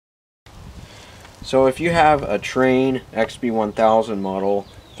So if you have a Trane XB1000 model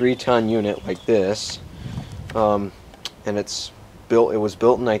 3-ton unit like this, and it was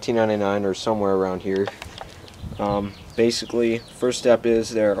built in 1999 or somewhere around here. Basically, first step is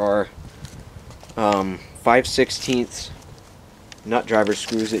there are 5/16 nut driver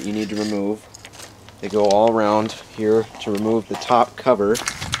screws that you need to remove. They go all around here to remove the top cover.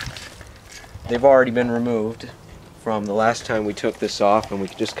 They've already been removed from the last time we took this off, and we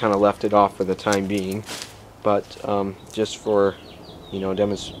just kind of left it off for the time being. But just for, you know,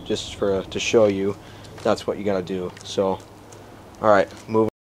 to show you, that's what you got to do. So, all right, move.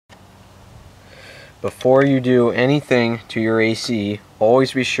 Before you do anything to your AC,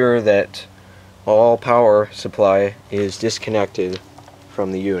 always be sure that all power supply is disconnected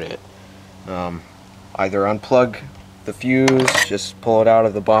from the unit. Either unplug the fuse, just pull it out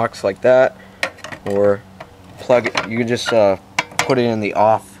of the box like that, or plug it. You can just put it in the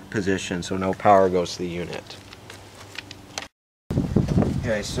off position so no power goes to the unit.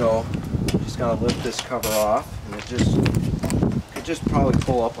 Okay, so just gotta lift this cover off, and it just probably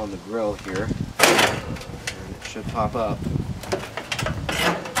pull up on the grill here. And it should pop up.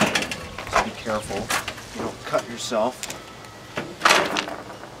 Just be careful, you don't cut yourself.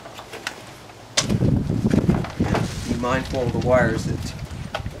 And be mindful of the wires that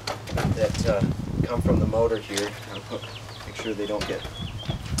come from the motor here. Make sure they don't get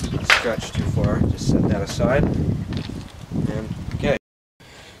stretched too far. Just set that aside. And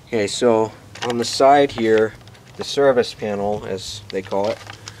okay, so on the side here, the service panel, as they call it,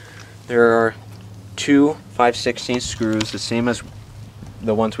 there are two 5/16 screws, the same as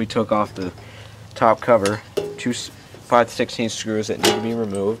the ones we took off the top cover. Two 5/16 screws that need to be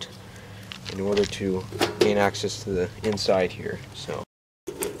removed in order to gain access to the inside here. So,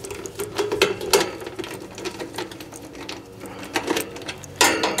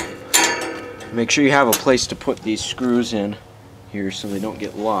 make sure you have a place to put these screws in here so they don't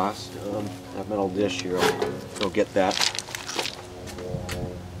get lost. That metal dish here, I'll go get that.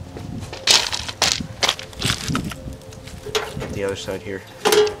 The other side here.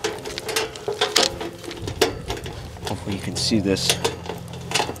 Hopefully you can see this.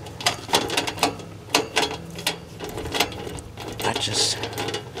 That just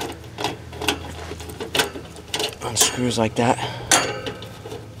unscrews like that.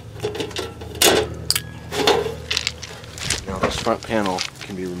 Now this front panel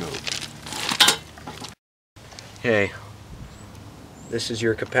can be removed. Okay, this is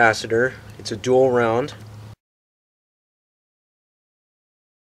your capacitor. It's a dual round.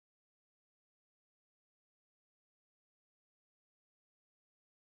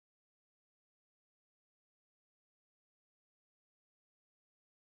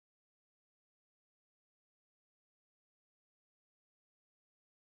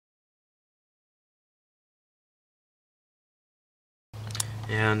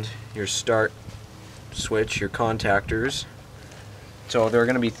 And your start switch, your contactors. So there are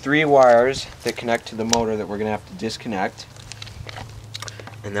going to be 3 wires that connect to the motor that we're going to have to disconnect,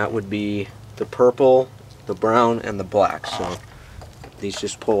 and that would be the purple, the brown, and the black. So these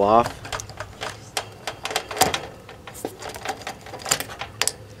just pull off.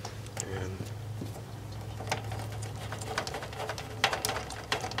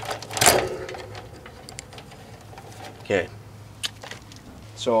 Okay.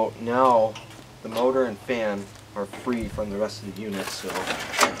 So now the motor and fan are free from the rest of the unit, so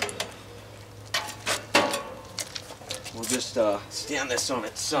we'll just stand this on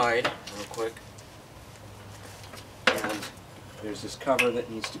its side real quick. And there's this cover that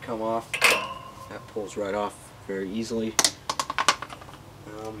needs to come off. That pulls right off very easily.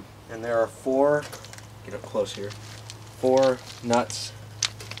 And there are 4, get up close here, 4 nuts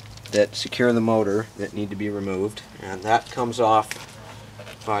that secure the motor that need to be removed, and that comes off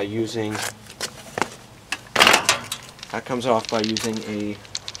by using an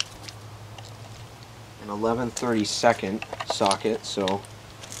 11/32 socket. So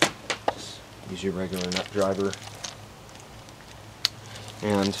just use your regular nut driver,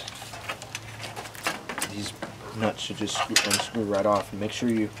 and these nuts should just unscrew right off. And make sure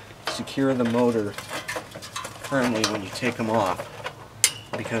you secure the motor firmly when you take them off,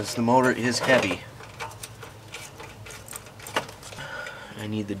 because the motor is heavy. I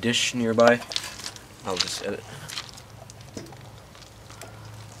need the dish nearby. I'll just edit.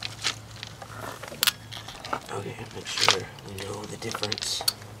 Okay, make sure we know the difference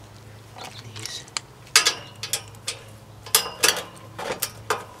in these.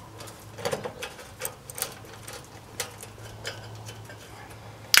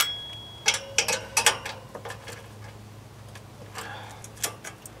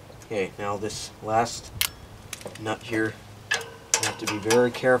 Okay, now this last nut here, you have to be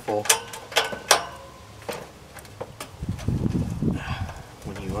very careful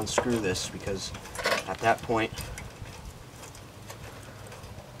when you unscrew this, because at that point,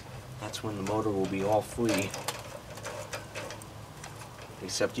 that's when the motor will be all free.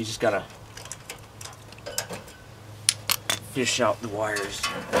 Except you just gotta fish out the wires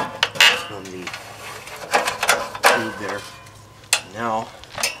from the tube there. Now,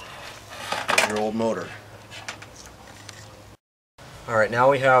 there's your old motor. Alright,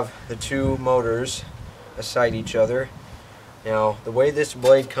 now we have the two motors beside each other. Now, the way this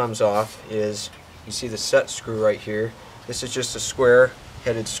blade comes off is, you see the set screw right here. This is just a square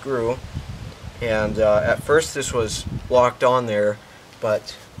headed screw. And at first this was locked on there,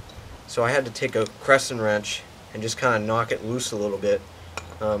 but so I had to take a crescent wrench and just kind of knock it loose a little bit.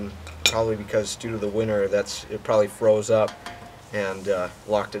 Probably because due to the winter, it probably froze up and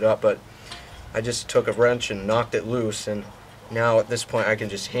locked it up. But I just took a wrench and knocked it loose, and now at this point I can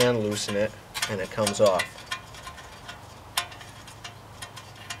just hand loosen it and it comes off.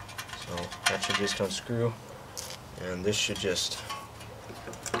 So that should just unscrew, and this should just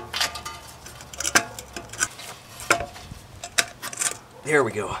there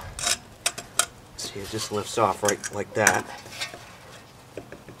we go. See, it just lifts off right like that.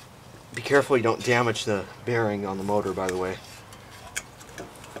 Be careful you don't damage the bearing on the motor, by the way.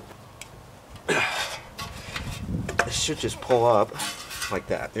 This should just pull up like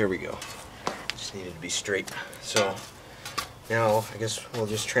that. There we go. Just needed to be straight. So now I guess we'll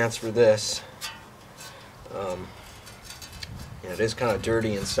just transfer this. Yeah, it is kind of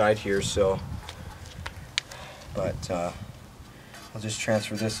dirty inside here, so but I'll just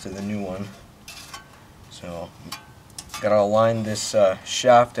transfer this to the new one. So, gotta align this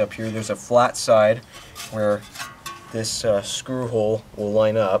shaft up here. There's a flat side where this screw hole will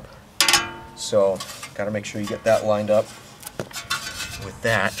line up. So, gotta make sure you get that lined up with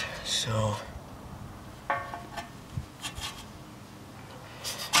that. So, that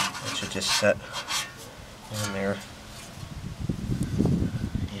should just set on there.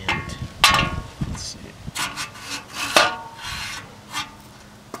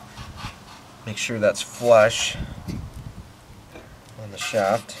 Make sure that's flush on the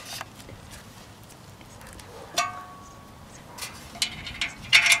shaft.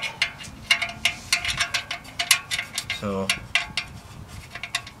 So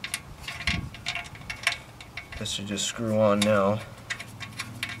this should just screw on now.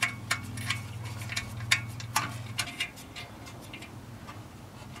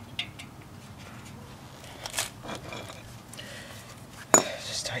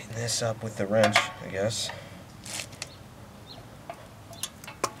 Tighten this up with the wrench, I guess.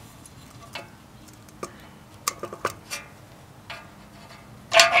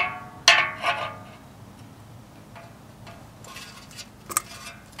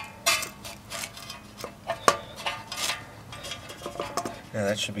 Yeah,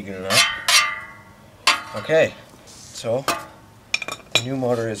 that should be good enough. Okay, so the new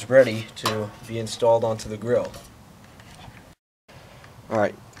motor is ready to be installed onto the grill.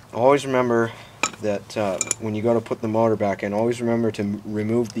 Alright, always remember that when you go to put the motor back in, always remember to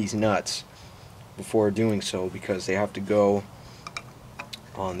remove these nuts before doing so, because they have to go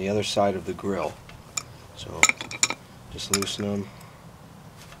on the other side of the grill. So just loosen them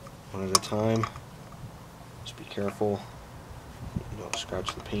one at a time. Just be careful you don't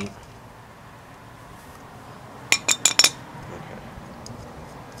scratch the paint. Okay.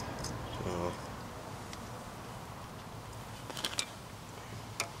 So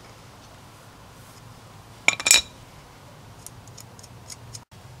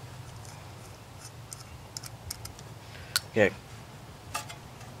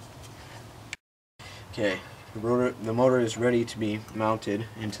Okay, the motor is ready to be mounted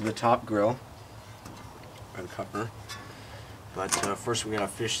into the top grill by the coupler. But first we gotta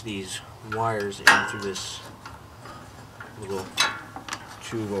fish these wires in through this little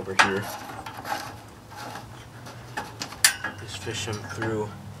tube over here. Just fish them through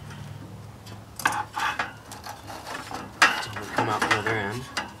until they come out the other end.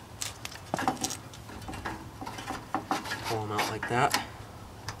 Pull them out like that.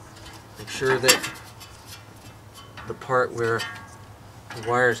 Make sure that the part where the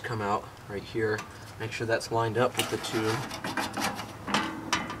wires come out right here, make sure that's lined up with the tube.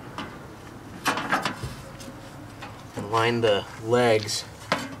 And line the legs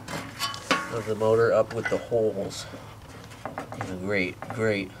of the motor up with the holes in the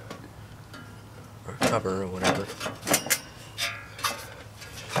grate or cover or whatever,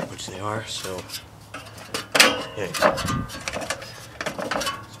 which they are. So okay, let's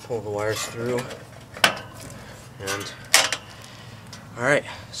pull the wires through. And alright,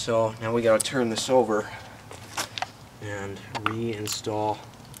 so now we gotta turn this over and reinstall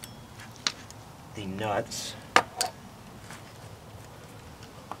the nuts.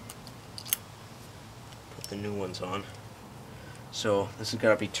 Put the new ones on. So this has got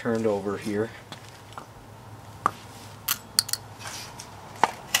to be turned over here.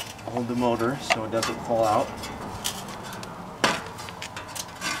 Hold the motor so it doesn't fall out.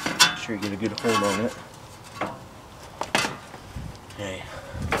 Make sure you get a good hold on it. Okay.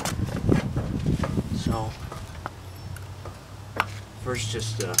 So first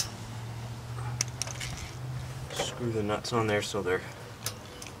just screw the nuts on there so they're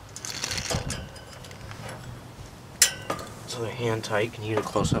hand tight. Can you get a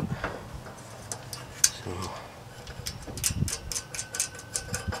close up? So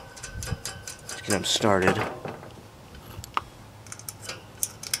let's get them started.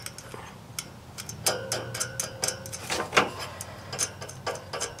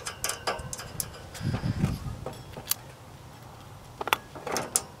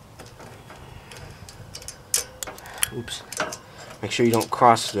 Oops. Make sure you don't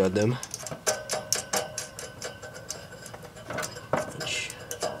cross thread them.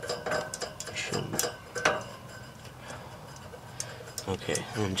 Okay,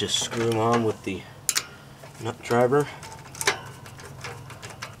 and just screw them on with the nut driver.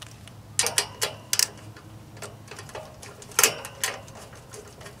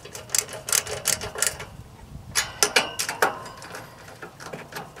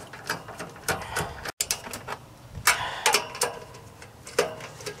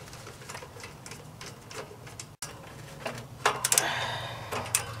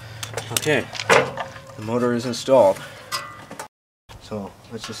 Okay, the motor is installed. So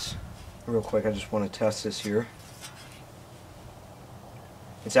let's just, real quick, I just want to test this here.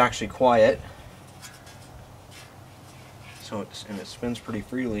 It's actually quiet. So and it spins pretty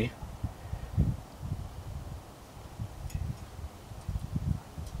freely.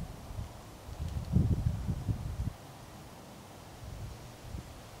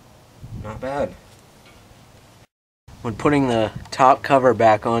 Not bad. When putting the top cover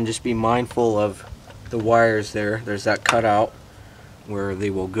back on, just be mindful of the wires there. There's that cutout where they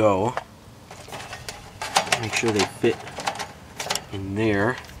will go. Make sure they fit in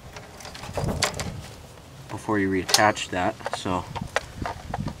there before you reattach that. So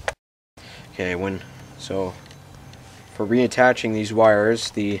okay, so for reattaching these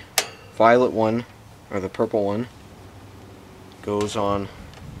wires, the violet one or the purple one goes on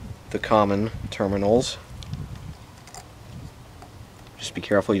the common terminals. Just be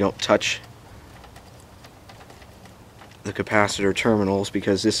careful you don't touch the capacitor terminals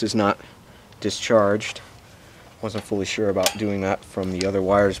because this is not discharged. Wasn't fully sure about doing that from the other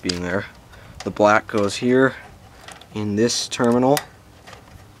wires being there. The black goes here in this terminal.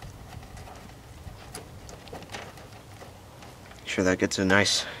 Make sure that gets a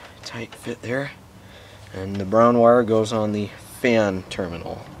nice tight fit there. And the brown wire goes on the fan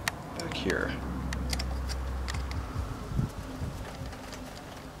terminal back here.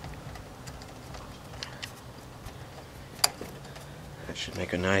 That should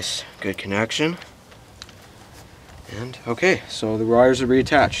make a nice, good connection. And okay, so the wires are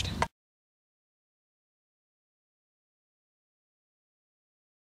reattached.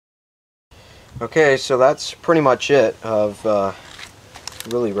 Okay, so that's pretty much it of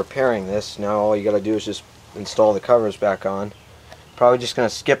really repairing this. Now all you gotta do is just install the covers back on. Probably just gonna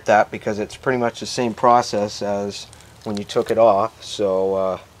skip that because it's pretty much the same process as when you took it off,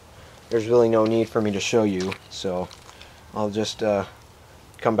 so there's really no need for me to show you. So I'll just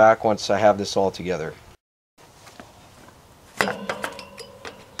come back once I have this all together.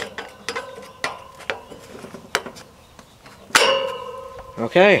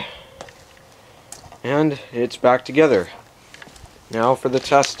 Okay, and it's back together. Now for the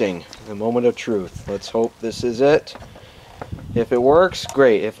testing, the moment of truth. Let's hope this is it. If it works,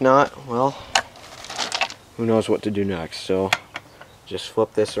 great. If not, well, who knows what to do next. So just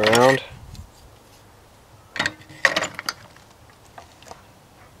flip this around.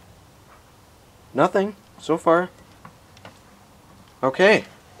 Nothing so far. Okay,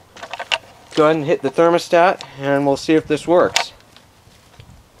 go ahead and hit the thermostat and we'll see if this works.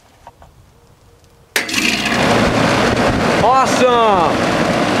 Awesome!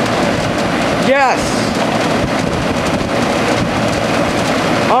 Yes!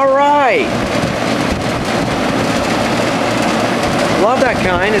 Alright! Love that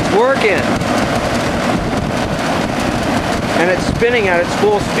kind, it's working! And it's spinning at its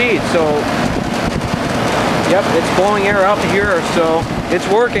full speed, so yep, it's blowing air out here, so it's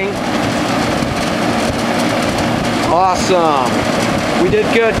working. Awesome. We did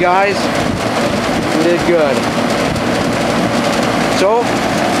good, guys. We did good. So,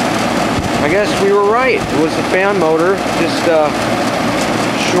 I guess we were right. It was the fan motor, just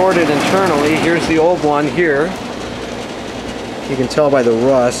shorted internally. Here's the old one here. You can tell by the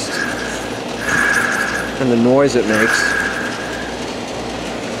rust and the noise it makes.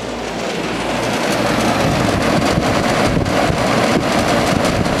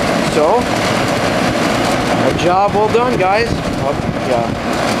 So, a job well done, guys. Oh, yeah,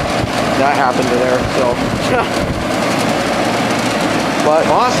 that happened to there, so. But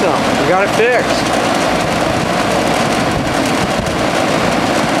awesome, we got it fixed.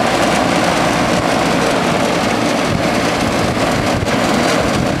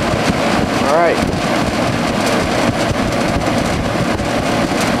 All right.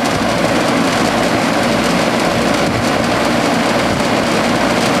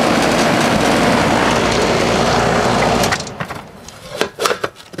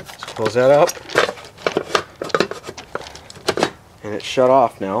 Close that up, and it's shut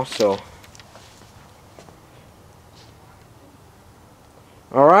off now, so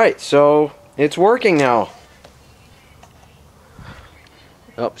alright, so it's working now.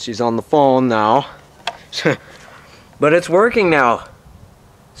 Oh, she's on the phone now. But it's working now,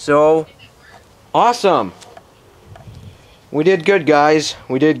 so awesome. We did good, guys.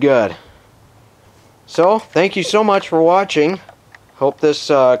 We did good. So thank you so much for watching. Hope this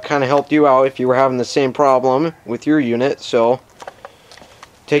kind of helped you out if you were having the same problem with your unit. So,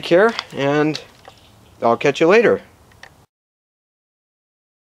 take care, and I'll catch you later.